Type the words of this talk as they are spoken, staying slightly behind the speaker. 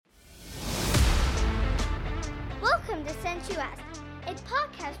Welcome to Since You Asked, a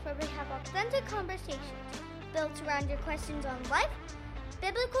podcast where we have authentic conversations built around your questions on life,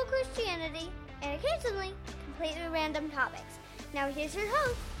 biblical Christianity, and occasionally completely random topics. Now here's your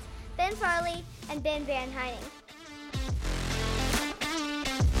hosts, Ben Farleigh and Ben Van Heining.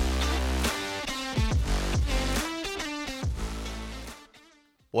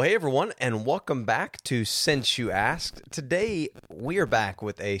 Well, hey everyone, and welcome back to Since You Asked. Today, we are back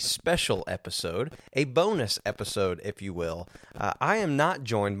with a special episode, a bonus episode, if you will. I am not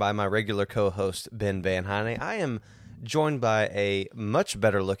joined by my regular co-host, Ben Van Heining. I am joined by a much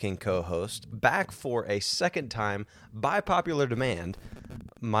better-looking co-host, back for a second time, by popular demand,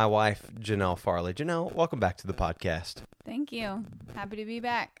 my wife, Janell Farleigh. Janell, welcome back to the podcast. Thank you. Happy to be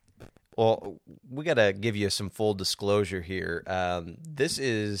back. Well, we got to give you some full disclosure here. This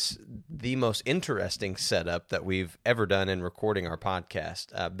is the most interesting setup that we've ever done in recording our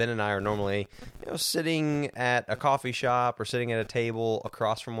podcast. Ben and I are normally, sitting at a coffee shop or sitting at a table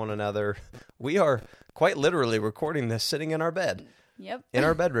across from one another. We are quite literally recording this sitting in our bed. Yep. In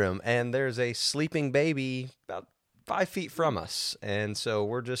our bedroom, and there's a sleeping baby about 5 feet from us, and so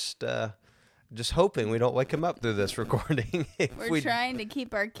we're just hoping we don't wake him up through this recording. We're trying to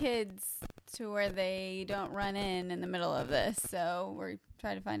keep our kids to where they don't run in the middle of this, so we're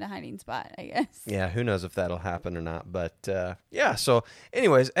trying to find a hiding spot, I guess. Yeah, who knows if that'll happen or not, but yeah, so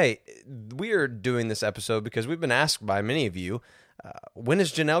anyways, hey, we are doing this episode because we've been asked by many of you, when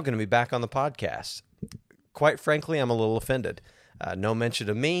is Janell going to be back on the podcast? Quite frankly, I'm a little offended. No mention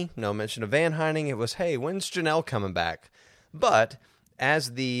of me, no mention of Van Heining. It was, hey, when's Janell coming back? But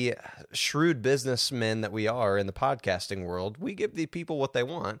as the shrewd businessmen that we are in the podcasting world, we give the people what they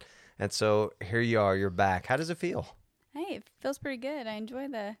want. And so here you are, you're back. How does it feel? Hey, it feels pretty good. I enjoy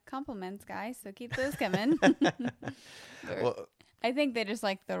the compliments, guys, so keep those coming. Well, I think they just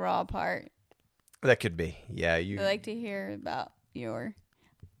like the raw part. That could be. Yeah, They like to hear about your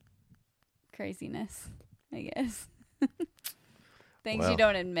craziness, I guess. Things you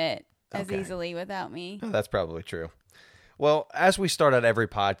don't admit as easily without me. Oh, that's probably true. Well, as we start out every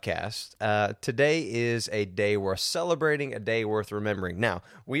podcast, today is a day we're celebrating, a day worth remembering. Now,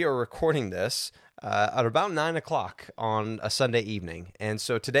 we are recording this at about 9 o'clock on a Sunday evening. And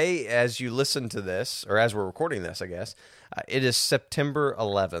so today, as you listen to this, or as we're recording this, I guess, it is September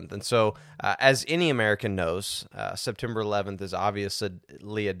 11th. And so, as any American knows, September 11th is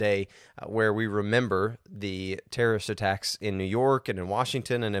obviously a day where we remember the terrorist attacks in New York and in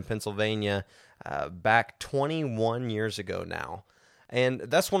Washington and in Pennsylvania back 21 years ago now. And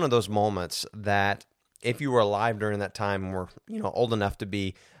that's one of those moments that if you were alive during that time and were, old enough to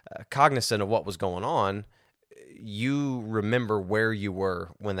be cognizant of what was going on, you remember where you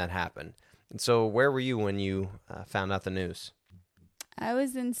were when that happened. And so where were you when you found out the news? I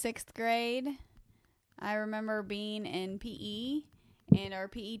was in 6th grade. I remember being in PE, and our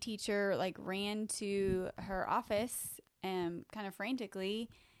PE teacher ran to her office kind of frantically,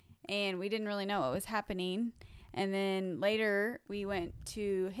 and we didn't really know what was happening. And then later we went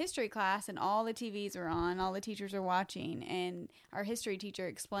to history class, and all the TVs were on, all the teachers were watching, and our history teacher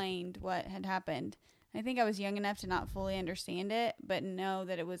explained what had happened. I think I was young enough to not fully understand it, but know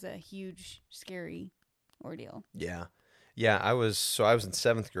that it was a huge, scary ordeal. Yeah. Yeah, I was in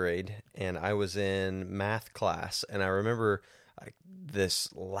 7th grade, and I was in math class, and I remember this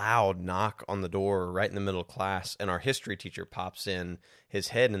loud knock on the door right in the middle of class, and our history teacher pops in his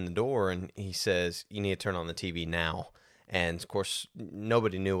head in the door, and he says, "You need to turn on the TV now." And of course,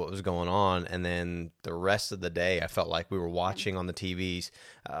 nobody knew what was going on. And then the rest of the day, I felt like we were watching on the TVs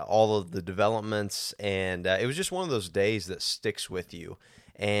all of the developments, and it was just one of those days that sticks with you.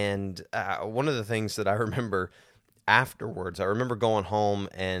 And one of the things that I remember afterwards, I remember going home,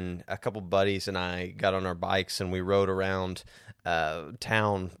 and a couple buddies and I got on our bikes and we rode around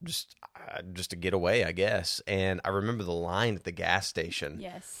town just to get away, I guess. And I remember the line at the gas station.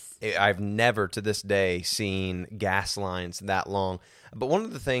 Yes. I've never to this day seen gas lines that long. But one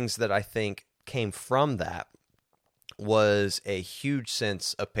of the things that I think came from that was a huge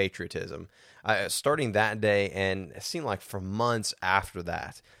sense of patriotism. Starting that day, and it seemed like for months after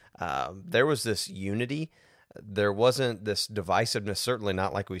that, there was this unity. There wasn't this divisiveness, certainly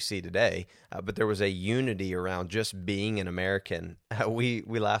not like we see today, but there was a unity around just being an American. We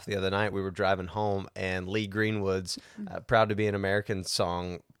laughed the other night. We were driving home, and Lee Greenwood's Proud to Be an American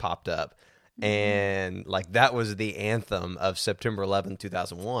song popped up. And that was the anthem of September 11th,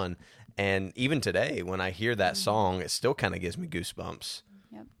 2001. And even today, when I hear that song, it still kind of gives me goosebumps.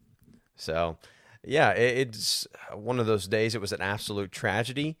 Yep. So, yeah, it's one of those days. It was an absolute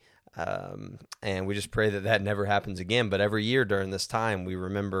tragedy. And we just pray that that never happens again. But every year during this time, we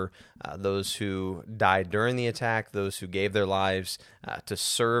remember those who died during the attack, those who gave their lives to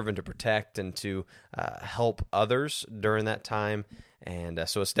serve and to protect and to help others during that time. And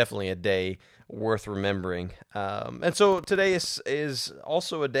so it's definitely a day worth remembering. And so today is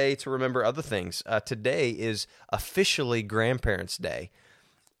also a day to remember other things. Today is officially Grandparents' Day.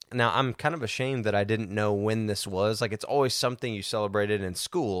 Now, I'm kind of ashamed that I didn't know when this was. Like, it's always something you celebrated in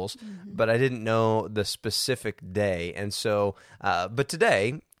schools, but I didn't know the specific day. And so, but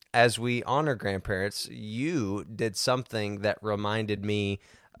today, as we honor grandparents, you did something that reminded me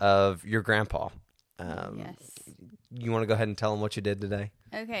of your grandpa. Yes. You want to go ahead and tell them what you did today?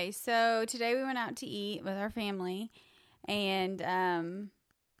 Okay, so today we went out to eat with our family, and,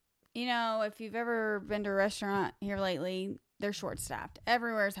 if you've ever been to a restaurant here lately, they're short-staffed.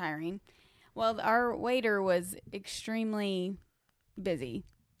 Everywhere's hiring. Well, our waiter was extremely busy.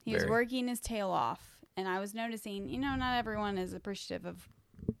 He was working his tail off, and I was noticing, not everyone is appreciative of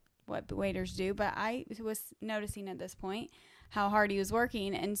what waiters do, but I was noticing at this point how hard he was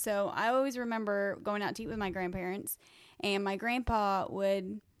working. And so I always remember going out to eat with my grandparents, and my grandpa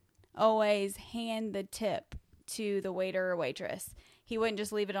would always hand the tip to the waiter or waitress. He wouldn't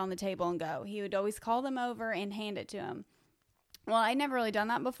just leave it on the table and go. He would always call them over and hand it to him. Well, I'd never really done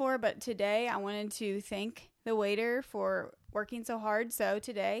that before, but today I wanted to thank the waiter for working so hard. So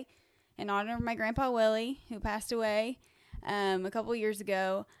today, in honor of my grandpa Willie, who passed away a couple years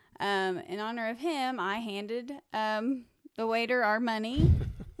ago, in honor of him, I handed the waiter our money,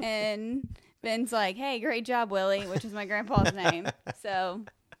 and Ben's like, "Hey, great job, Willie," which is my grandpa's name. So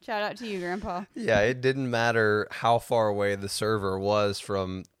shout out to you, Grandpa. Yeah, it didn't matter how far away the server was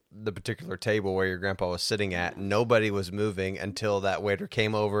from the particular table where your grandpa was sitting at. Nobody was moving until that waiter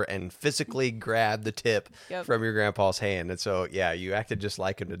came over and physically grabbed the tip from your grandpa's hand. And so, yeah, you acted just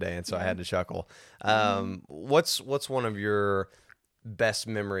like him today, and so I had to chuckle. What's one of your best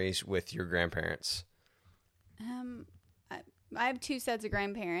memories with your grandparents? I have two sets of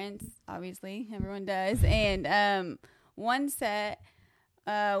grandparents, obviously. Everyone does. And one set,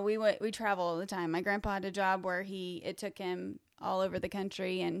 we travel all the time. My grandpa had a job where it took him all over the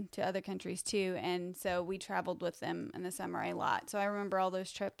country and to other countries too. And so we traveled with them in the summer a lot. So I remember all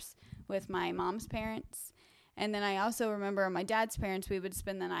those trips with my mom's parents. And then I also remember my dad's parents, we would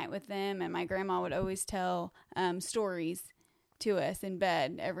spend the night with them. And my grandma would always tell stories to us in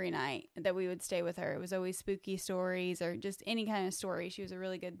bed every night that we would stay with her. It was always spooky stories or just any kind of story. She is a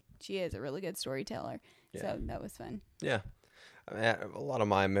really good storyteller. Yeah. So that was fun. Yeah. I mean, a lot of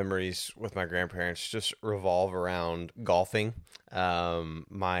my memories with my grandparents just revolve around golfing.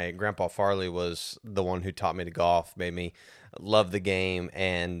 My grandpa Farleigh was the one who taught me to golf, made me love the game.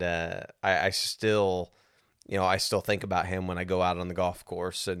 And I still think about him when I go out on the golf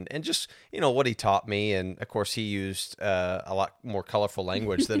course and just, what he taught me. And of course he used a lot more colorful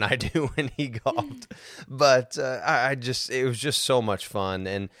language than I do when he golfed, but it was just so much fun.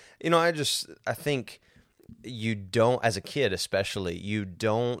 And, I think you don't, as a kid especially, you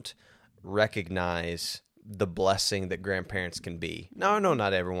don't recognize the blessing that grandparents can be. Now, I know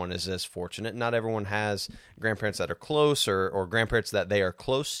not everyone is as fortunate. Not everyone has grandparents that are close or grandparents that they are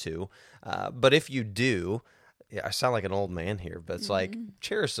close to. But if you do, I sound like an old man here, but it's like,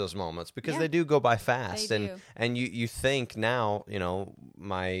 cherish those moments because they do go by fast. And you think now,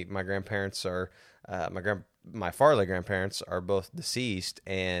 my grandparents are, my Farleigh grandparents are both deceased,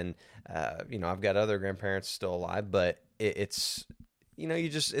 and I've got other grandparents still alive, but it's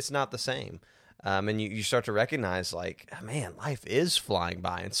it's not the same. And you start to recognize, like, man, life is flying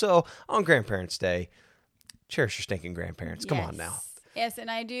by. And so on Grandparents' Day, cherish your stinking grandparents. Come on now. Yes,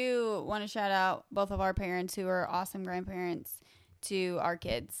 and I do want to shout out both of our parents who are awesome grandparents to our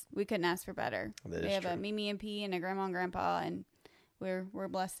kids. We couldn't ask for better. They have a Mimi and P and a grandma and grandpa, and we're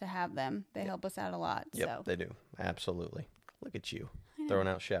blessed to have them. They help us out a lot. Yep, so. They do. Absolutely. Look at you throwing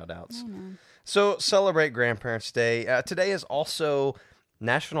out shout-outs. So celebrate Grandparents' Day. Today is also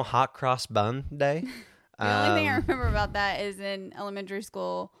National Hot Cross Bun Day. The only thing I remember about that is in elementary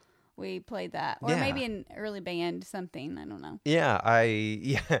school we played that, or maybe in early band something. I don't know.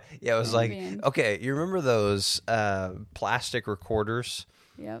 It was like band. Okay, you remember those plastic recorders?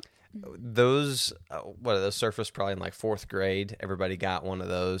 Yep. Those those surfaced probably in like 4th grade. Everybody got one of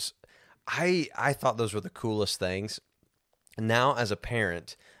those. I thought those were the coolest things. Now as a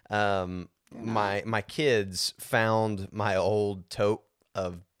parent, my kids found my old tote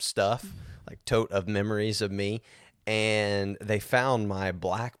of stuff, like tote of memories of me, and they found my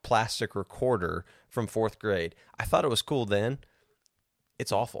black plastic recorder from 4th grade. I thought it was cool then.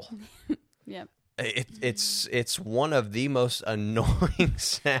 It's awful. Yep. It's one of the most annoying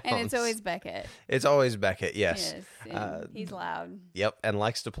sounds. And it's always Beckett. It's always Beckett, yes. Yes, he's loud. Yep, and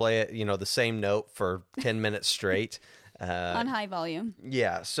likes to play it, the same note for 10 minutes straight. On high volume.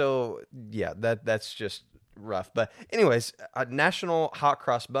 Yeah, so, that's just rough. But anyways, National Hot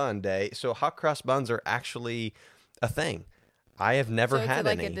Cross Bun Day. So hot cross buns are actually a thing. I have never had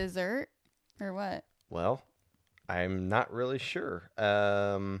like any. a dessert or what? Well, I'm not really sure.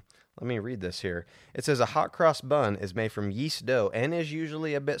 Let me read this here. It says a hot cross bun is made from yeast dough and is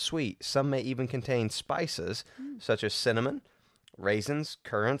usually a bit sweet. Some may even contain spices such as cinnamon, raisins,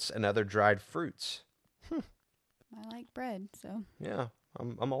 currants, and other dried fruits. I like bread, so. Yeah,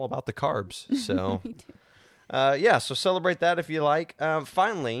 I'm all about the carbs. So, Me too. so celebrate that if you like.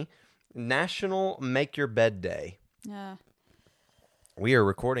 Finally, National Make Your Bed Day. We are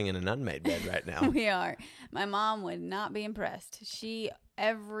recording in an unmade bed right now. We are. My mom would not be impressed. She,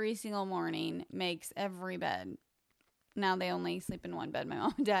 every single morning, makes every bed. Now they only sleep in one bed, my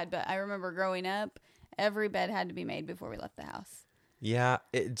mom and dad, but I remember growing up, every bed had to be made before we left the house. Yeah,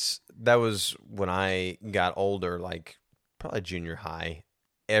 that was when I got older, like probably junior high.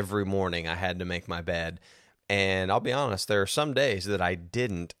 Every morning I had to make my bed. And I'll be honest, there are some days that I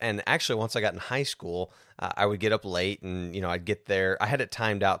didn't. And actually, once I got in high school, I would get up late and, I'd get there. I had it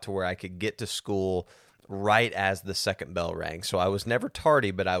timed out to where I could get to school right as the second bell rang. So I was never tardy,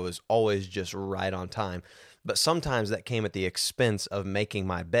 but I was always just right on time. But sometimes that came at the expense of making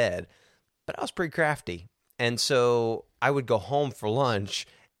my bed. But I was pretty crafty. And so I would go home for lunch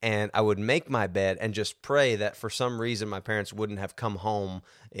and I would make my bed and just pray that for some reason my parents wouldn't have come home,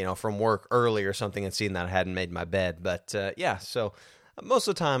 from work early or something and seen that I hadn't made my bed. But so most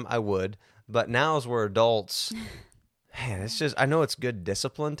of the time I would. But now as we're adults, man, it's just, I know it's good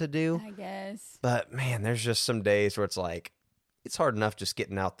discipline to do. I guess. But man, there's just some days where it's like, it's hard enough just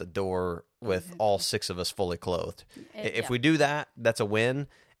getting out the door with all 6 of us fully clothed. If we do that, that's a win.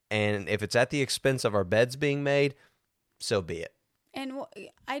 And if it's at the expense of our beds being made, so be it. And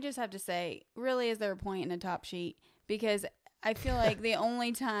I just have to say, really, is there a point in a top sheet? Because I feel like the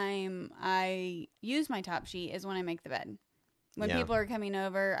only time I use my top sheet is when I make the bed. When people are coming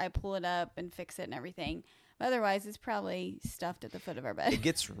over, I pull it up and fix it and everything. But otherwise, it's probably stuffed at the foot of our bed.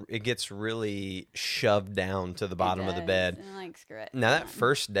 It gets really shoved down to the bottom of the bed. And I'm like, screw it. Now that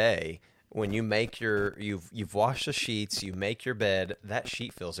first day, when you make you've washed the sheets, you make your bed, that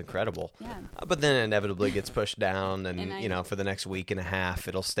sheet feels incredible. Yeah. But then it inevitably gets pushed down, and for the next week and a half,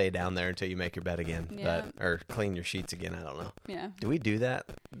 it'll stay down there until you make your bed again, or clean your sheets again. I don't know. Yeah. Do we do that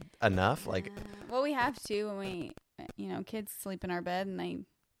enough? Well, we have to when we, kids sleep in our bed and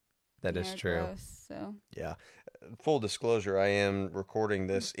that is true. Gross, so. Yeah. Full disclosure, I am recording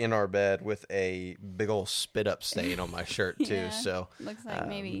this in our bed with a big old spit up stain on my shirt too. Yeah, so looks like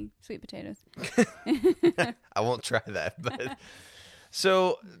maybe sweet potatoes. I won't try that. But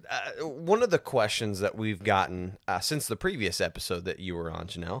so one of the questions that we've gotten since the previous episode that you were on,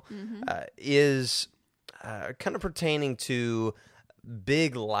 Janell, is kind of pertaining to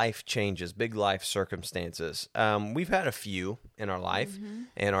big life changes, big life circumstances. We've had a few in our life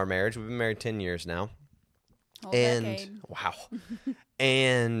and our marriage. We've been married 10 years now. Whole decade. Wow.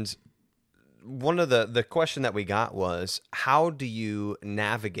 And one of the question that we got was, how do you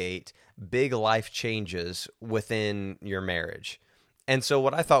navigate big life changes within your marriage? And so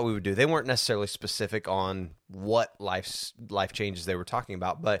what I thought we would do, they weren't necessarily specific on what life changes they were talking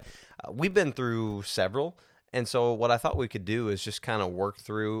about, but we've been through several. And so what I thought we could do is just kind of work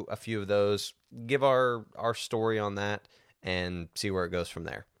through a few of those, give our story on that, and see where it goes from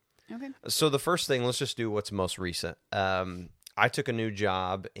there. Okay. So the first thing, let's just do what's most recent. I took a new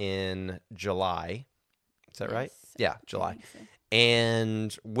job in July. Is that right? Yeah, July. So.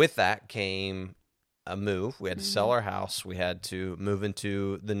 And with that came a move. We had to sell our house. We had to move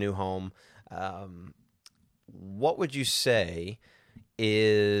into the new home. What would you say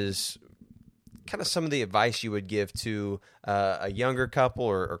is kind of some of the advice you would give to a younger couple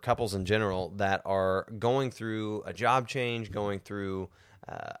or couples in general that are going through a job change, going through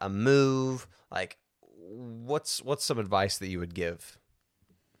a move? Like, what's some advice that you would give?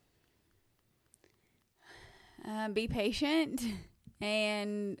 Be patient.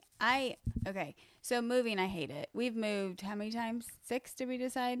 And so moving, I hate it. We've moved how many times? 6 did we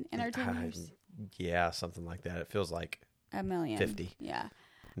decide in our 10 years? Yeah, something like that. It feels like a million. 50. Yeah.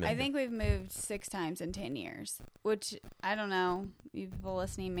 Maybe. I think we've moved 6 times in 10 years, which I don't know. You people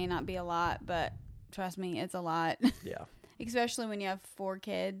listening may not be a lot, but trust me, it's a lot. Yeah. Especially when you have 4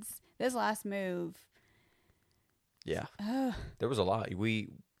 kids. This last move. Yeah. There was a lot.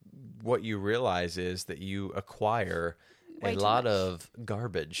 What you realize is that you acquire a lot of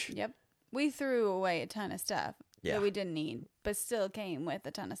garbage. Yep. we threw away a ton of stuff Yeah. that we didn't need, but still came with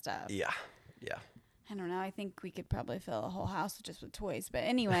a ton of stuff. Yeah. I don't know. I think we could probably fill a whole house just with toys. But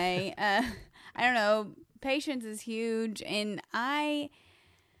anyway, I don't know. Patience is huge, and I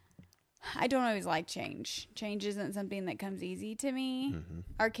don't always like change. Change isn't something that comes easy to me. Mm-hmm.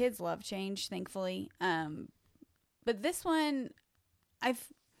 Our kids love change, thankfully. But this one, I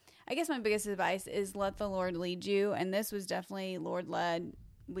guess my biggest advice is let the Lord lead you, and this was definitely Lord led.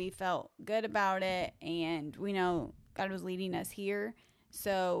 We felt good about it, and we know God was leading us here.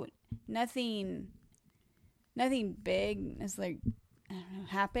 So nothing big is like, I don't know,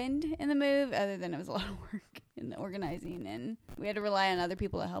 happened in the move other than it was a lot of work in the organizing, and we had to rely on other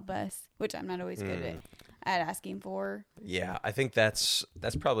people to help us, which I'm not always good at asking for. Yeah, I think that's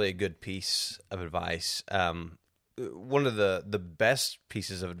probably a good piece of advice. One of the best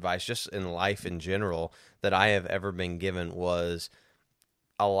pieces of advice just in life in general that I have ever been given was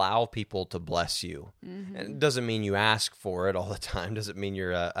allow people to bless you. Mm-hmm. And it doesn't mean you ask for it all the time. Doesn't mean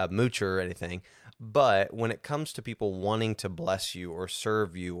you're a moocher or anything. But when it comes to people wanting to bless you or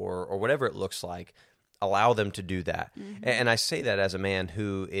serve you or whatever it looks like, allow them to do that. Mm-hmm. And I say that as a man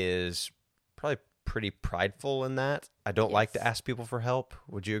who is probably pretty prideful in that. I don't like to ask people for help.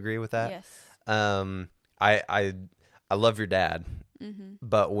 Would you agree with that? Yes. I love your dad, mm-hmm.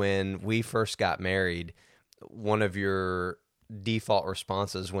 but when we first got married, one of your default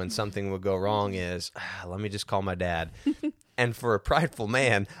responses when something would go wrong is, let me just call my dad. And for a prideful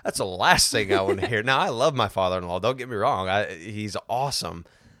man, that's the last thing I want to hear. Now, I love my father-in-law. Don't get me wrong. He's awesome.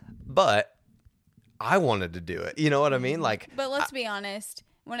 But I wanted to do it. You know what I mean? But let's be honest.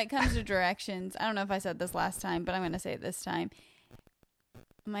 When it comes to directions, I don't know if I said this last time, but I'm going to say it this time.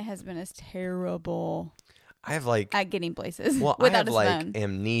 My husband is terrible. I have at getting places. Well, I have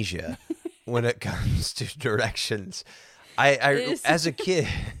amnesia when it comes to directions. I as a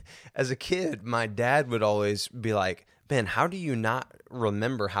kid, my dad would always be like, "Ben, how do you not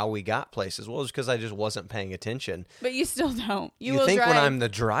remember how we got places?" Well, it's because I just wasn't paying attention. But you still don't. You will think drive. When I'm the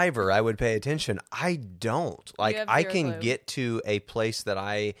driver, I would pay attention. I don't. I can get to a place that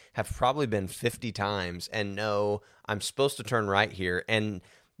I have probably been 50 times and know I'm supposed to turn right here. And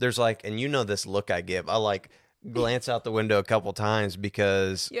there's and you know this look I give. I glance out the window a couple times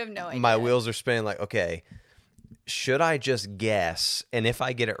because you have no idea. My wheels are spinning okay, should I just guess? And if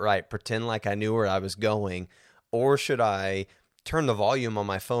I get it right, pretend like I knew where I was going? Or should I turn the volume on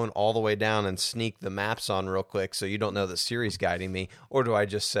my phone all the way down and sneak the maps on real quick so you don't know that Siri's guiding me? Or do I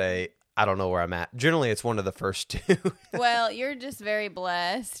just say, I don't know where I'm at? Generally, it's one of the first two. Well, you're just very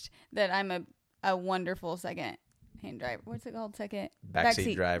blessed that I'm a wonderful second-hand driver. What's it called?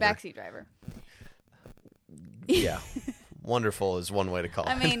 Backseat driver. Backseat driver. Yeah. Wonderful is one way to call it.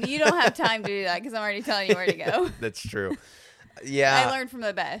 I mean, you don't have time to do that because I'm already telling you where to go. That's true. Yeah. I learned from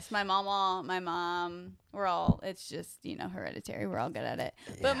the best. My mom, we're all, it's just, hereditary. We're all good at it.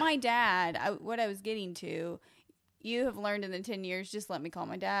 Yeah. But my dad, what I was getting to, you have learned in the 10 years, just let me call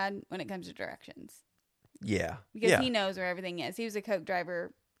my dad when it comes to directions. Yeah. Because he knows where everything is. He was a Coke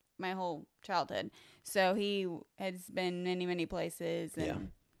driver my whole childhood. So he has been many, many places.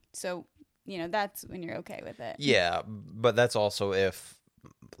 And so, that's when you're okay with it. Yeah. But that's also if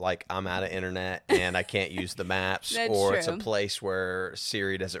I'm out of internet and I can't use the maps or true. It's a place where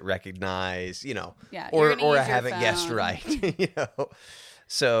Siri doesn't recognize, Yeah, or I haven't guessed right,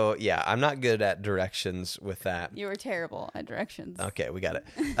 So, yeah, I'm not good at directions with that. You were terrible at directions. Okay, we got it.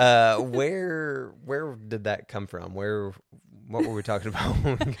 Where did that come from? What were we talking about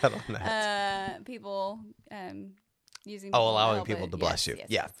when we got on that? People using people allowing people to bless you.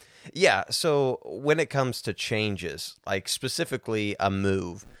 Yeah. So when it comes to changes, specifically a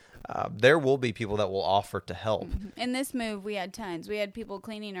move, there will be people that will offer to help. Mm-hmm. In this move, we had tons. We had people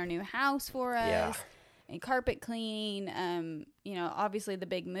cleaning our new house for us, and carpet cleaning. Obviously the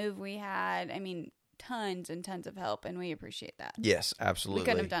big move we had. I mean, tons and tons of help, and we appreciate that. Yes, absolutely. We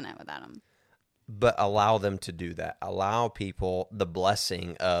couldn't have done it without them. But allow them to do that. Allow people the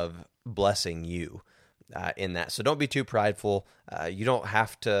blessing of blessing you. In that. So don't be too prideful. You don't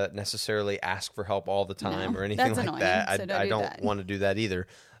have to necessarily ask for help all the time or anything like annoying, that. so I don't want to do that either.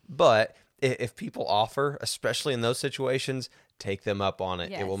 But if people offer, especially in those situations, take them up on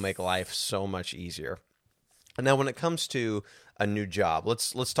it. Yes. It will make life so much easier. And now when it comes to a new job,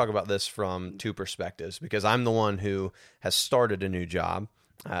 let's talk about this from two perspectives, because I'm the one who has started a new job,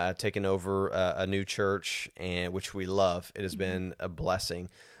 taken over a new church, and which we love. It has been a blessing.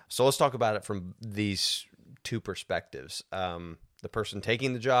 So let's talk about it from these two perspectives, the person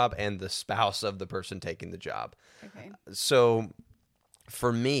taking the job and the spouse of the person taking the job. Okay. So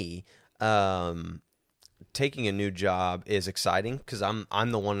for me, taking a new job is exciting because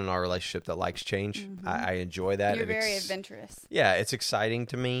I'm the one in our relationship that likes change. I enjoy that. You're very adventurous. Yeah, it's exciting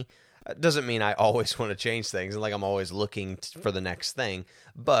to me. It doesn't mean I always want to change things, and like I'm always looking for the next thing.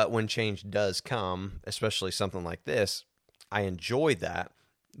 But when change does come, especially something like this, I enjoy that.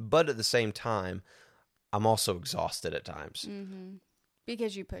 But at the same time, I'm also exhausted at times.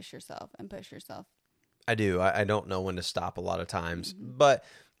 Because you push yourself and push yourself. I do. I don't know when to stop a lot of times. But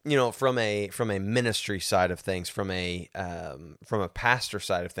you know, from a ministry side of things, from a pastor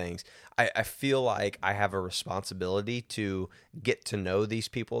side of things, I feel like I have a responsibility to get to know these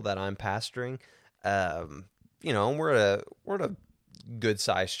people that I'm pastoring. You know, we're at a good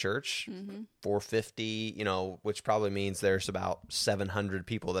sized church, 450. You know, which probably means there's about 700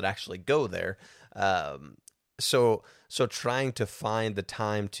 people that actually go there. So trying to find the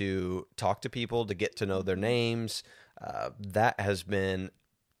time to talk to people, to get to know their names, that has been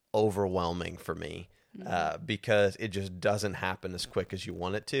overwhelming for me because it just doesn't happen as quick as you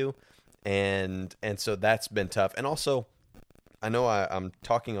want it to, and so that's been tough. And also, I know I'm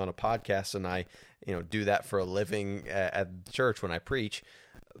talking on a podcast and I do that for a living at church when I preach,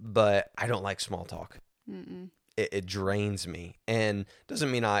 but I don't like small talk. It drains me, and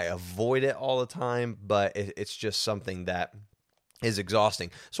doesn't mean I avoid it all the time, but it's just something that is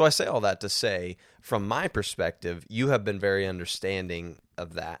exhausting. So I say all that to say, from my perspective, you have been very understanding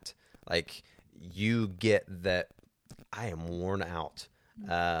of that. Like, you get that I am worn out.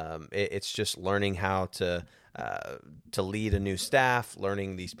 It's just learning how to lead a new staff,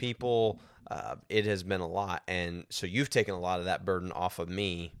 learning these people. It has been a lot, and so you've taken a lot of that burden off of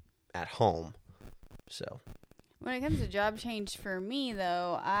me at home. So when it comes to job change for me,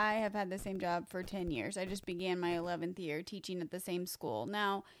 though, I have had the same job for 10 years. I just began my 11th year teaching at the same school.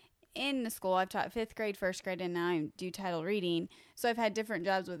 Now, in the school, I've taught 5th grade, 1st grade, and now I do title reading. So I've had different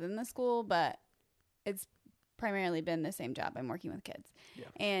jobs within the school, but it's primarily been the same job. I'm working with kids. Yeah.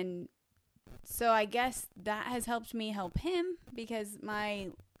 And so I guess that has helped me help him, because my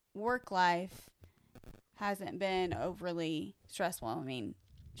work life hasn't been overly stressful. I mean,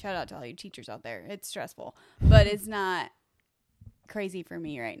 shout out to all you teachers out there. It's stressful, but it's not crazy for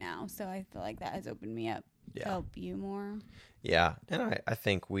me right now. So I feel like that has opened me up to help you more. Yeah. And I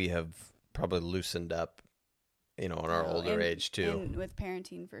think we have probably loosened up, in our older age too. And with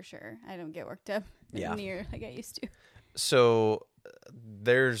parenting, for sure. I don't get worked up near like I used to. So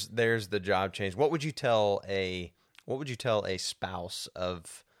there's the job change. What would you tell a spouse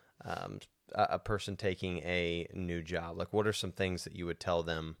of a person taking a new job? Like, what are some things that you would tell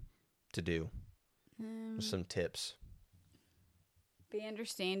them to do? Some tips. Be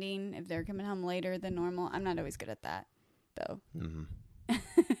understanding if they're coming home later than normal. I'm not always good at that, though.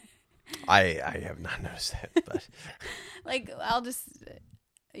 I have not noticed that, but like,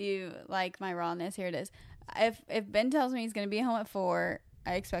 you like my rawness. Here it is. If Ben tells me he's going to be home at 4,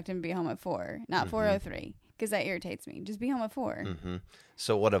 I expect him to be home at 4, not 4:03. Because that irritates me. Just be home at 4.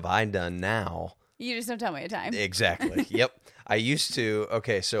 So what have I done now? You just don't tell me a time. Exactly. Yep. I used to.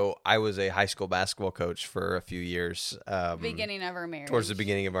 Okay, so I was a high school basketball coach for a few years. Beginning of our marriage. Towards the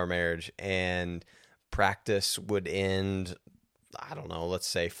beginning of our marriage. And practice would end, I don't know, let's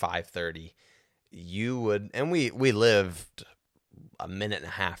say 5:30. We lived a minute and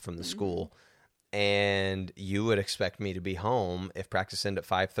a half from the school. And you would expect me to be home if practice ended at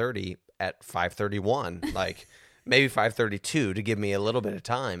 5:30 at 5:31, like maybe 5:32, to give me a little bit of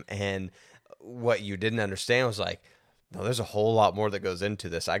time. And what you didn't understand was like, no, there's a whole lot more that goes into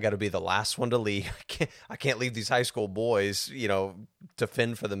this. I got to be the last one to leave. I can't leave these high school boys, to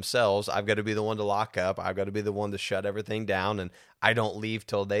fend for themselves. I've got to be the one to lock up. I've got to be the one to shut everything down, and I don't leave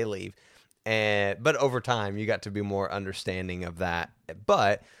till they leave. But over time, you got to be more understanding of that.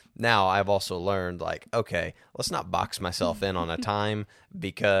 But now I've also learned, like, okay, let's not box myself in on a time,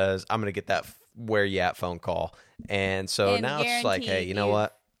 because I'm going to get that where you at phone call. And so now it's like, hey, you know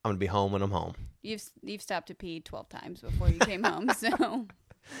what? I'm going to be home when I'm home. You've stopped to pee 12 times before you came home, so.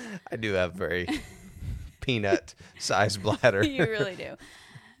 I do have very peanut-sized bladder. You really do.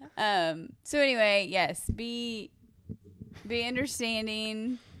 So anyway, yes, be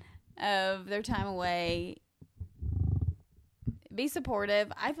understanding of their time away. Be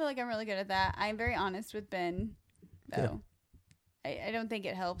supportive. I feel like I'm really good at that. I'm very honest with Ben, though. Yeah. I don't think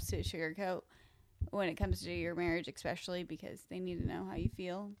it helps to sugarcoat when it comes to your marriage, especially because they need to know how you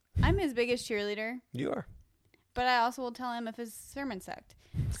feel. I'm his biggest cheerleader. You are. But I also will tell him if his sermon sucked.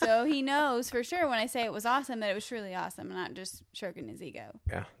 So he knows for sure when I say it was awesome that it was truly awesome, and not just stroking his ego.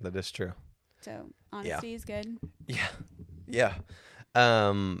 Yeah, that is true. So honesty is good. Yeah.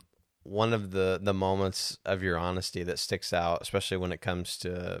 One of the moments of your honesty that sticks out, especially when it comes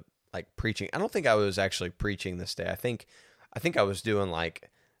to like preaching. I don't think I was actually preaching this day. I think I was doing like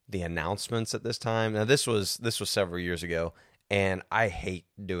the announcements at this time. Now this was several years ago, and I hate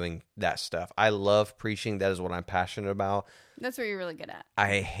doing that stuff. I love preaching. That is what I'm passionate about. That's what you're really good at.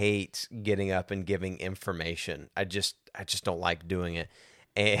 I hate getting up and giving information. I just don't like doing it.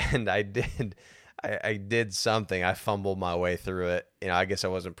 And I did something. I fumbled my way through it. I guess I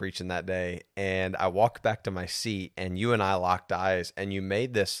wasn't preaching that day. And I walked back to my seat, and you and I locked eyes, and you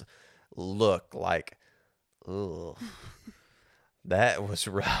made this look like, ugh, that was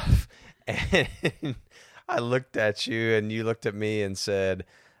rough. And I looked at you, and you looked at me and said,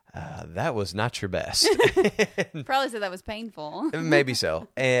 that was not your best. Probably said that was painful. Maybe so.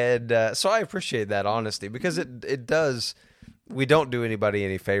 And so I appreciate that honesty, because it does. We don't do anybody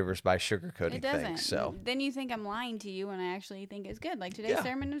any favors by sugarcoating It doesn't. things. So then you think I'm lying to you when I actually think it's good. Like today's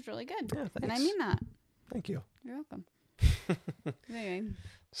sermon was really good. Yeah, and I thanks. mean that. Thank you. You're welcome. Anyway.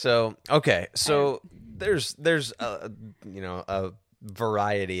 So okay, so there's a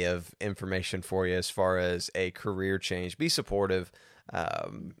variety of information for you as far as a career change. Be supportive.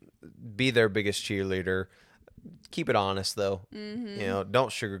 Be their biggest cheerleader. Keep it honest though. Mm-hmm. Don't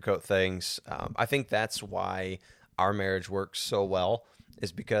sugarcoat things. I think that's why our marriage works so well,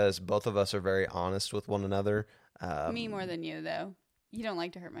 is because both of us are very honest with one another. Me more than you, though. You don't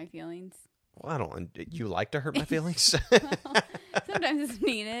like to hurt my feelings. Well, I don't. You like to hurt my feelings? Sometimes it's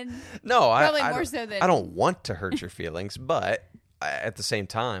needed. No, Probably I more don't, so than... I don't want to hurt your feelings, but at the same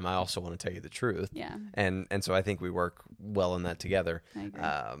time, I also want to tell you the truth. Yeah. And so I think we work well in that together. I agree.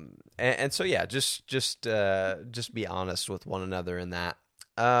 And so yeah, just be honest with one another in that.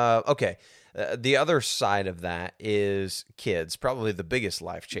 Okay. The other side of that is kids, probably the biggest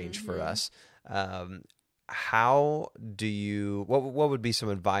life change for us. How do you, what would be some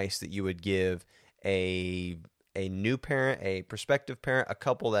advice that you would give a new parent, a prospective parent, a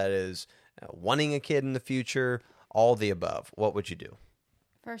couple that is wanting a kid in the future, all the above? What would you do?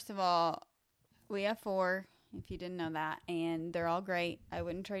 First of all, we have 4, if you didn't know that, and they're all great. I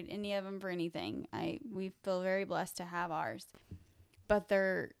wouldn't trade any of them for anything. We feel very blessed to have ours. But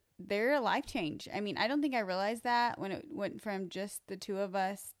they're a life change. I mean, I don't think I realized that when it went from just the 2 of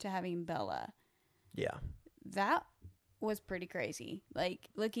us to having Bella. Yeah. That was pretty crazy. Like,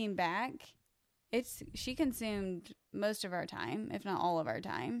 looking back, she consumed most of our time, if not all of our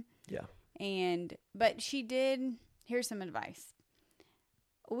time. Yeah. But she did, here's some advice.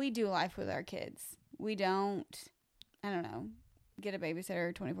 We do life with our kids. We don't, I don't know, get a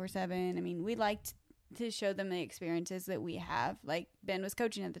babysitter 24/7. I mean, we like to show them the experiences that we have. Like, Ben was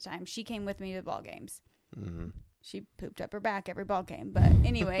coaching at the time. She came with me to ball games. Mm-hmm. She pooped up her back every ball game. But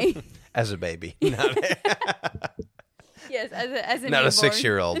anyway. As a baby. Yes, as a not newborn. a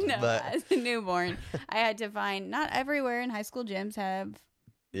 6-year-old. No, but as a newborn. I had to find, not everywhere in high school gyms have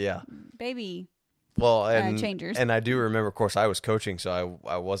baby changers. And I do remember, of course, I was coaching, so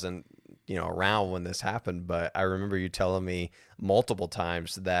I wasn't around when this happened, but I remember you telling me multiple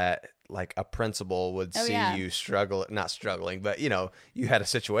times that like a principal would see you not struggling, but you had a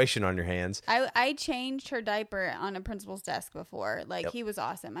situation on your hands. I changed her diaper on a principal's desk before. Like, he was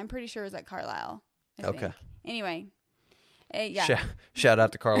awesome. I'm pretty sure it was at Carlisle. I think. Anyway. Yeah. Shout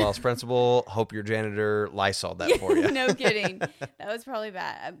out to Carlisle's principal. Hope your janitor Lysol that for you. No kidding. That was probably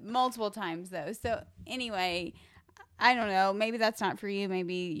bad. Multiple times though. So anyway, I don't know. Maybe that's not for you.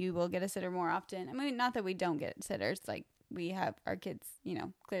 Maybe you will get a sitter more often. I mean, not that we don't get sitters. Like, we have our kids,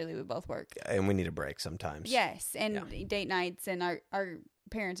 clearly we both work. And we need a break sometimes. Yes. And date nights, and our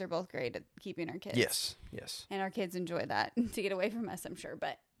parents are both great at keeping our kids. Yes. And our kids enjoy that to get away from us, I'm sure.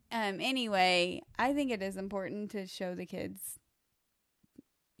 But anyway, I think it is important to show the kids,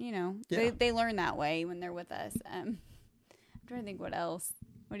 they learn that way when they're with us. I'm trying to think what else.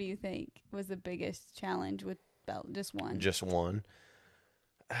 What do you think was the biggest challenge with just one? Just one.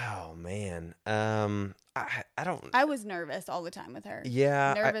 Oh man. I don't. I was nervous all the time with her.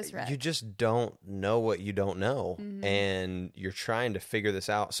 Yeah. Nervous wreck. You just don't know what you don't know. Mm-hmm. And you're trying to figure this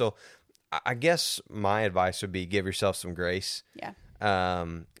out. So I guess my advice would be give yourself some grace. Yeah.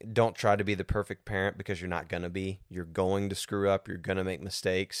 Don't try to be the perfect parent, because you're not going to be. You're going to screw up. You're going to make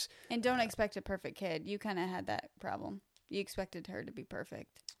mistakes. And don't expect a perfect kid. You kind of had that problem. You expected her to be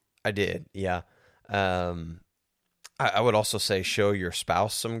perfect. I did. Yeah. I would also say show your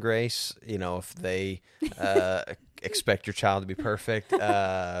spouse some grace. If they expect your child to be perfect,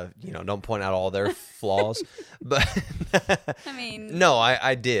 don't point out all their flaws. But I mean, no,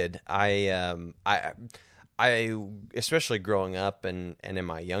 I did. I especially growing up and in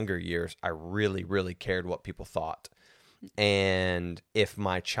my younger years, I really, really cared what people thought. And if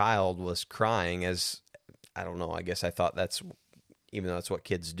my child was crying, I don't know, I guess I thought that's even though that's what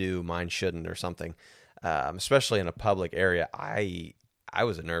kids do, mine shouldn't or something. Especially in a public area, I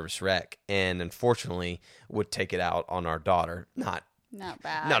was a nervous wreck, and unfortunately would take it out on our daughter. Not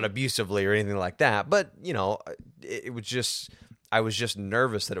bad. Not abusively or anything like that, but it was just, I was just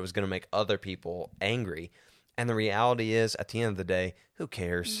nervous that it was going to make other people angry. And the reality is, at the end of the day, who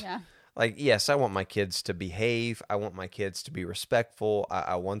cares? Yeah. Like, yes, I want my kids to behave. I want my kids to be respectful.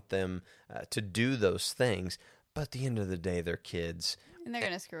 I want them to do those things. But at the end of the day, they're kids. And they're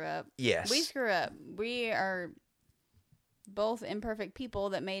going to screw up. Yes. We screw up. We are both imperfect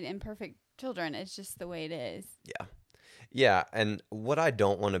people that made imperfect children. It's just the way it is. Yeah. Yeah. And what I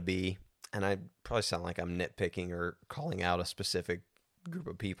don't want to be, and I probably sound like I'm nitpicking or calling out a specific group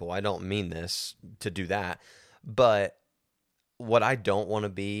of people. I don't mean this to do that. But what I don't want to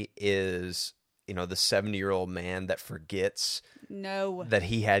be is, the 70-year-old man that forgets that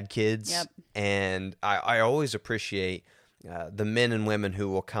he had kids. Yep. And I always appreciate the men and women who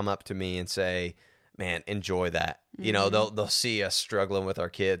will come up to me and say, man, enjoy that. Mm-hmm. They'll see us struggling with our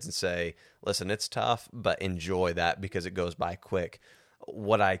kids and say, listen, it's tough, but enjoy that because it goes by quick.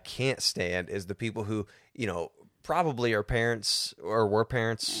 What I can't stand is the people who, probably are parents or were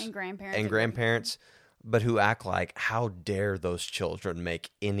parents and grandparents, but who act like, how dare those children make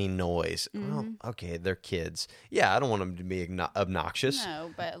any noise? Mm-hmm. Well, okay, they're kids. Yeah, I don't want them to be obnoxious.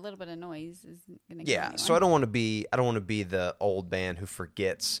 No, but a little bit of noise is going to Yeah, so I don't want to be the old man who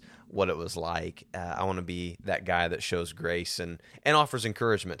forgets what it was like. I want to be that guy that shows grace and offers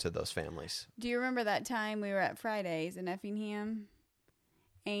encouragement to those families. Do you remember that time we were at Fridays in Effingham?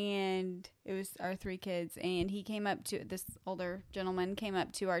 And it was our 3 kids, and this older gentleman came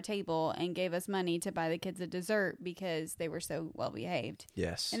up to our table and gave us money to buy the kids a dessert because they were so well behaved.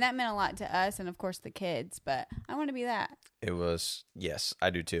 Yes. And that meant a lot to us and of course the kids, but I want to be that. It was, yes, I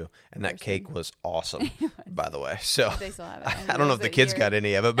do too. And that cake was awesome, by the way. So they still have it. I don't know if the kids got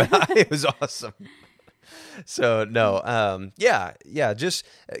any of it, but it was awesome. So no, just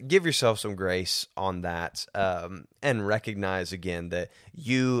give yourself some grace on that, and recognize again that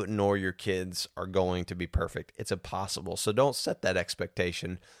you nor your kids are going to be perfect. It's impossible. So don't set that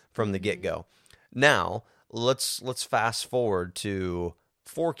expectation from the get-go. Now, let's fast forward to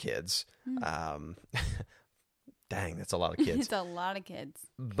 4 kids. Dang, that's a lot of kids. It's a lot of kids.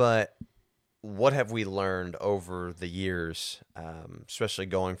 But what have we learned over the years, especially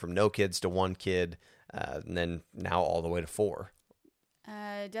going from no kids to 1 kid, and then now all the way to 4?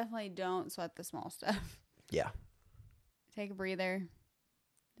 Definitely don't sweat the small stuff. Yeah. Take a breather.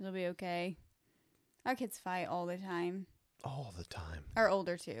 It'll be okay. Our kids fight all the time. All the time. Our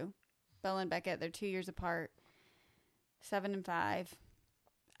older 2. Bella and Beckett, they're 2 years apart. 7 and 5.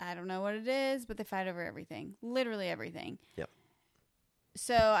 I don't know what it is, but they fight over everything. Literally everything. Yep.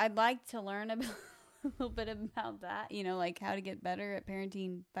 So I'd like to learn a little bit about that, like how to get better at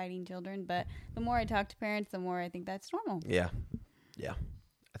parenting fighting children. But the more I talk to parents, the more I think that's normal. Yeah. Yeah,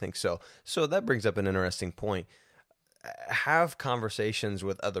 I think so. So that brings up an interesting point. Have conversations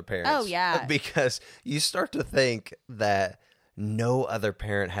with other parents. Oh, yeah. Because you start to think that no other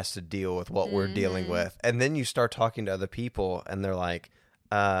parent has to deal with what we're dealing with. And then you start talking to other people and they're like,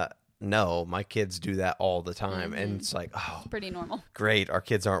 no, my kids do that all the time. And it's like, oh, it's pretty normal. Great. Our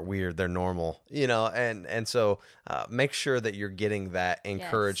kids aren't weird. They're normal, and so make sure that you're getting that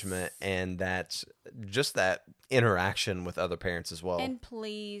encouragement and that interaction with other parents as well. And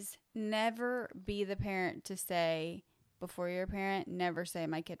please never be the parent to say, before you're a parent, never say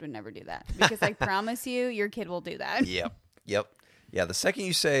my kid would never do that. Because I promise you, your kid will do that. Yep. Yeah, the second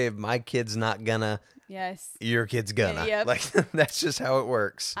you say, my kid's not gonna, yes, your kid's gonna. Yep. Like, that's just how it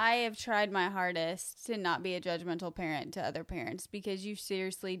works. I have tried my hardest to not be a judgmental parent to other parents because you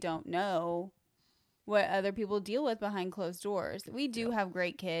seriously don't know what other people deal with behind closed doors. We do have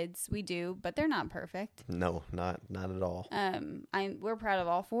great kids. We do, but they're not perfect. No, not at all. We're proud of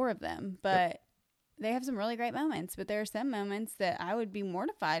all 4 of them, but they have some really great moments. But there are some moments that I would be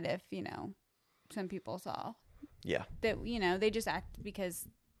mortified if, some people saw. Yeah. That, they just act because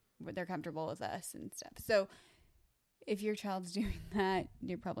they're comfortable with us and stuff. So if your child's doing that,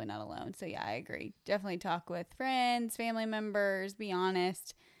 you're probably not alone. So yeah, I agree. Definitely talk with friends, family members, be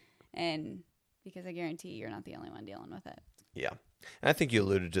honest. And because I guarantee you're not the only one dealing with it. Yeah. And I think you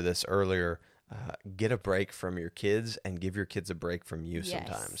alluded to this earlier. Get a break from your kids and give your kids a break from you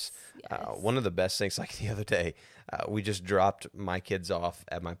sometimes. Yes. One of the best things, like the other day, we just dropped my kids off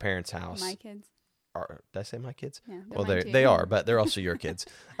at my parents' house. My kids? Did I say my kids? Yeah, well, they are, but they're also your kids.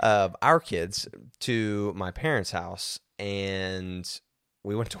 Our kids to my parents' house, and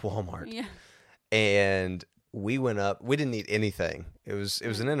we went to Walmart. Yeah. And we went up. We didn't eat anything. It was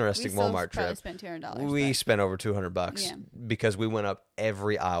an interesting Walmart trip. We spent $200. We spent over $200 because we went up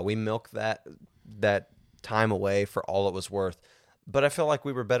every aisle. We milked that time away for all it was worth. But I feel like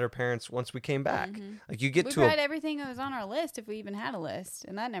we were better parents once we came back. Like you get we to tried everything that was on our list if we even had a list,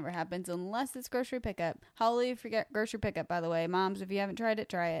 and that never happens unless it's grocery pickup. Hallelujah for grocery pickup, by the way, moms. If you haven't tried it,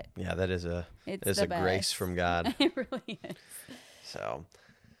 try it. Yeah, that is a grace from God. It really is. So,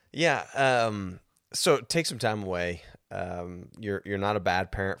 yeah. So take some time away. You're not a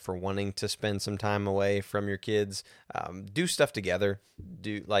bad parent for wanting to spend some time away from your kids. Do stuff together.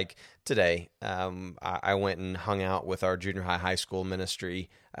 Do like today. I went and hung out with our junior high school ministry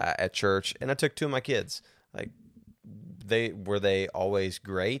at church, and I took 2 of my kids. Like, were they always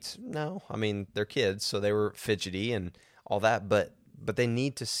great? No, I mean they're kids, so they were fidgety and all that. But they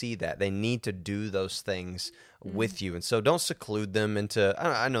need to see that. They need to do those things with you. And so don't seclude them into,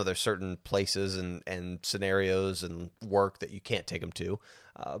 I know there's certain places and scenarios and work that you can't take them to.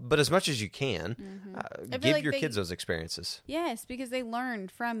 But as much as you can, give like your kids those experiences. Yes, because they learn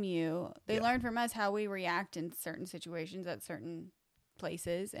from you. They learn from us how we react in certain situations at certain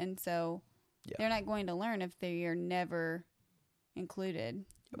places. And so they're not going to learn if they're never included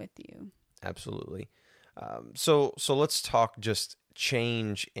with you. Absolutely. So let's talk just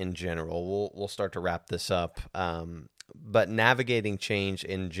change in general. We'll start to wrap this up. But navigating change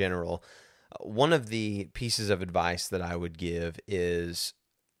in general, one of the pieces of advice that I would give is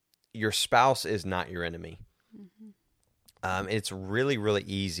your spouse is not your enemy. It's really, really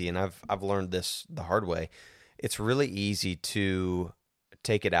easy, and I've learned this the hard way. It's really easy to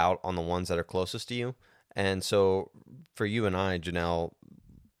take it out on the ones that are closest to you. And so for you and I, Janell,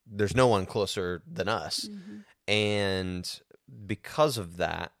 there's no one closer than us. And because of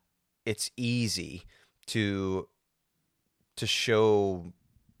that, it's easy to show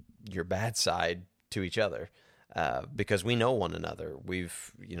your bad side to each other because we know one another. We're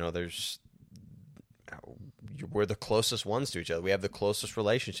the closest ones to each other. We have the closest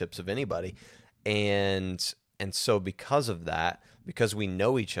relationships of anybody. And so because of that, because we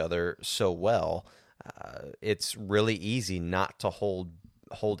know each other so well, it's really easy not to hold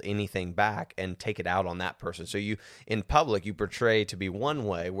anything back and take it out on that person. So you, in public, you portray to be one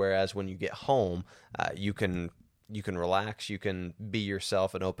way, whereas when you get home, you can relax, you can be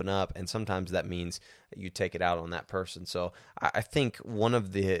yourself and open up, and sometimes that means you take it out on that person. So I think one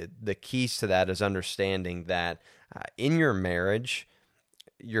of the keys to that is understanding that in your marriage,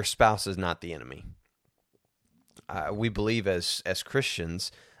 your spouse is not the enemy. We believe as Christians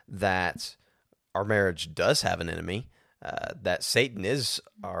that our marriage does have an enemy, that Satan is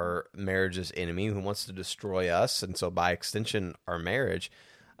our marriage's enemy who wants to destroy us, and so by extension, our marriage.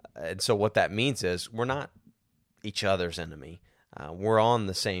 And so what that means is we're not each other's enemy. We're on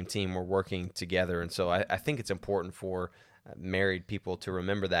the same team. We're working together. And so I think it's important for married people to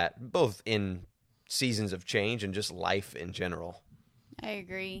remember that, both in seasons of change and just life in general. I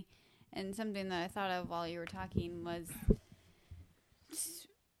agree. And something that I thought of while you were talking was...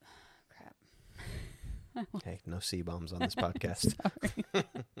 Hey, no C-bombs on this podcast.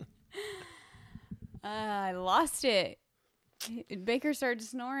 I lost it. Baker started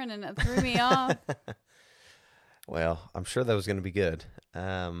snoring and it threw me off. Well, I'm sure that was going to be good.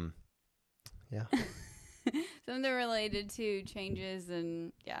 Yeah. Something related to changes,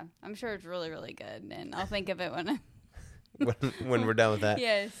 and yeah, I'm sure it's really, really good. And I'll think of it when we're done with that.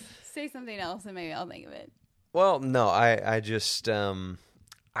 Yes. Say something else and maybe I'll think of it. Well, no, I just, I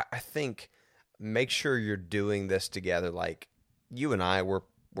think... make sure you're doing this together. Like you and I, we're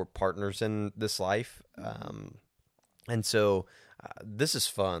partners in this life. And so this is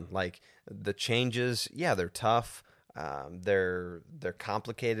fun. Like the changes, yeah, they're tough. They're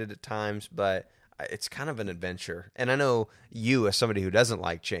complicated at times, but it's kind of an adventure. And I know you, as somebody who doesn't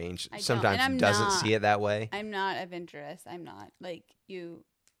like change, sometimes doesn't see it that way. I'm not adventurous. I'm not. Like you,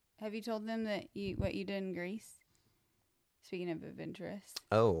 have you told them that what you did in Greece? Speaking of adventurous.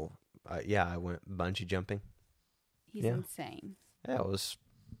 Oh, yeah, I went bungee jumping. He's insane. Yeah, it was.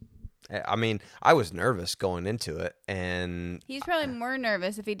 I mean, I was nervous going into it, and he's probably more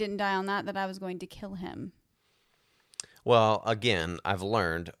nervous if he didn't die on that I was going to kill him. Well, again, I've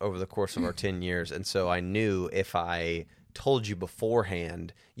learned over the course of our 10 years, and so I knew if I told you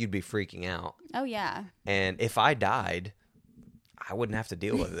beforehand, you'd be freaking out. Oh yeah. And if I died, I wouldn't have to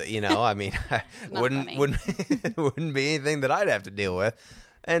deal with it. I mean, wouldn't be anything that I'd have to deal with.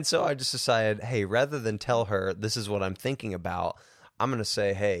 And so I just decided, hey, rather than tell her this is what I'm thinking about, I'm going to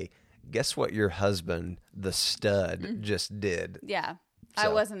say, hey, guess what your husband, the stud, just did? Yeah. So, I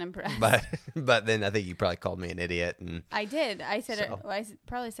wasn't impressed. But then I think you probably called me an idiot. And I did. I said, I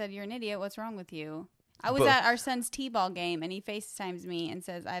probably said, you're an idiot. What's wrong with you? I was at our son's T-ball game, and he FaceTimes me and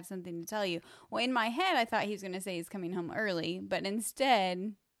says, I have something to tell you. Well, in my head, I thought he was going to say he's coming home early, but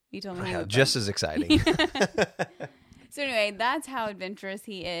instead, he told me he would just as exciting. So anyway, that's how adventurous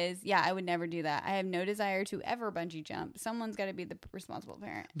he is. Yeah, I would never do that. I have no desire to ever bungee jump. Someone's got to be the responsible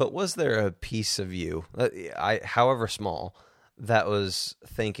parent. But was there a piece of you, however small, that was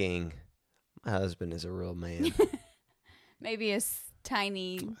thinking, my husband is a real man? Maybe a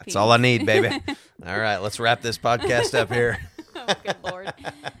tiny piece. That's all I need, baby. All right, let's wrap this podcast up here. Oh, good Lord.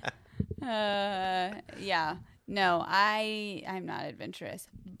 Yeah. No, I'm not adventurous.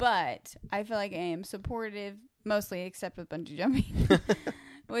 But I feel like I am supportive, mostly except with bungee jumping,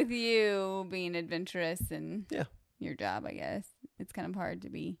 with you being adventurous and your job, I guess. It's kind of hard to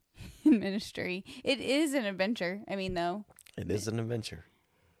be in ministry. It is an adventure. I mean, though. It is an adventure.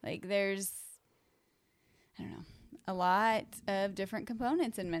 Like, there's, I don't know, a lot of different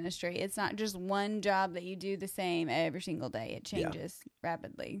components in ministry. It's not just one job that you do the same every single day. It changes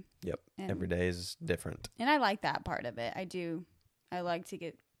rapidly. Yep. Every day is different. And I like that part of it. I do. I like to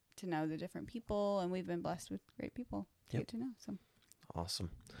get to know the different people, and we've been blessed with great people to get to know. So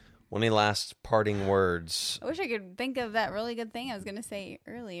awesome. Any last parting words? I wish I could think of that really good thing I was going to say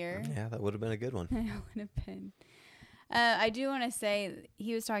earlier. Yeah, that would have been a good one. It would have been. I do want to say,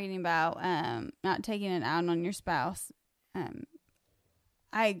 he was talking about not taking it out on your spouse.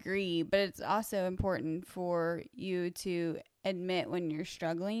 I agree, but it's also important for you to admit when you're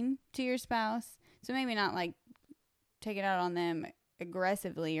struggling to your spouse. So maybe not like take it out on them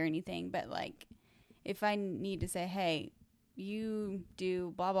aggressively or anything, but like if I need to say, hey, you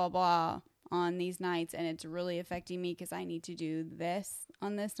do blah, blah, blah on these nights and it's really affecting me because I need to do this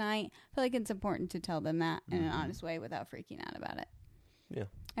on this night, I feel like it's important to tell them that in an honest way without freaking out about it. Yeah.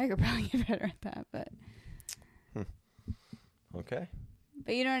 I could probably get better at that, but. Okay.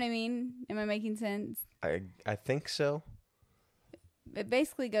 But you know what I mean? Am I making sense? I think so. It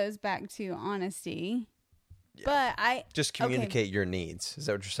basically goes back to honesty. Yeah. But I just communicate your needs. Is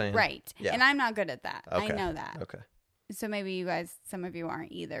that what you're saying? Right. Yeah. And I'm not good at that. Okay. I know that. Okay. So maybe you guys, some of you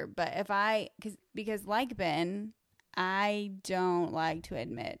aren't either. But because like Ben, I don't like to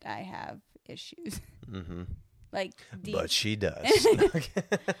admit I have issues. Mm-hmm. Like deep. But she does.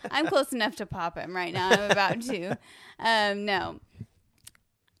 I'm close enough to pop him right now. I'm about to. No.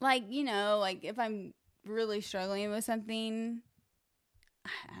 Like, like if I'm really struggling with something,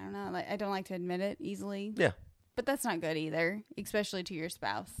 I don't know. Like I don't like to admit it easily. Yeah. But that's not good either, especially to your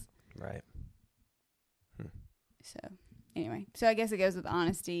spouse. Right. So anyway, I guess it goes with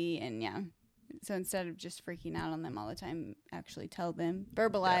honesty and yeah. So instead of just freaking out on them all the time, actually tell them,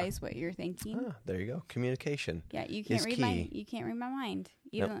 verbalize what you're thinking. Ah, there you go. Communication. Yeah, you can't read my mind.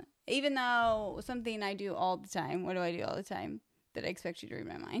 Even though something I do all the time. What do I do all the time that I expect you to read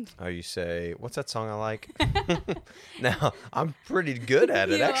my mind? Oh, you say, what's that song I like? Now, I'm pretty good at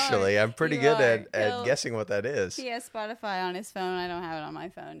it, actually. I'm pretty good at guessing what that is. He has Spotify on his phone. I don't have it on my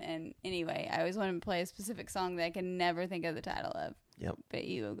phone. And anyway, I always want him to play a specific song that I can never think of the title of. Yep. But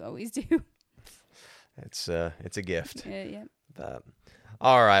you always do. It's a gift. Yep. But,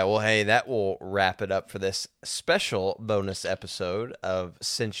 all right. Well, hey, that will wrap it up for this special bonus episode of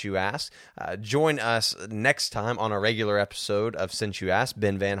Since You Asked. Join us next time on a regular episode of Since You Asked.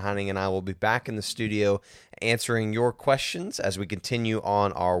 Ben Van Heining and I will be back in the studio answering your questions as we continue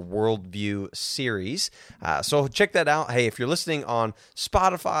on our Worldview series. So check that out. Hey, if you're listening on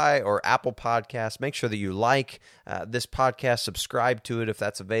Spotify or Apple Podcasts, make sure that you like this podcast, subscribe to it if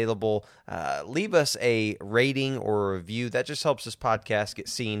that's available. Leave us a rating or a review. That just helps this podcast get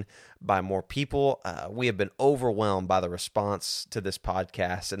seen by more people. We have been overwhelmed by the response to this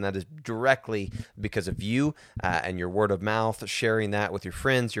podcast, and that is directly because of you and your word of mouth, sharing that with your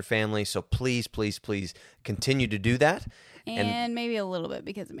friends, your family. So please, please, please continue to do that. And maybe a little bit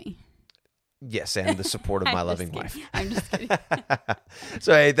because of me. Yes, and the support of my loving wife. I'm just kidding.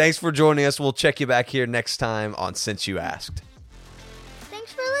 So, hey, thanks for joining us. We'll check you back here next time on Since You Asked.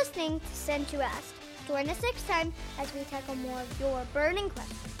 Thanks for listening to Since You Asked. Join us next time as we tackle more of your burning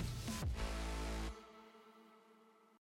questions.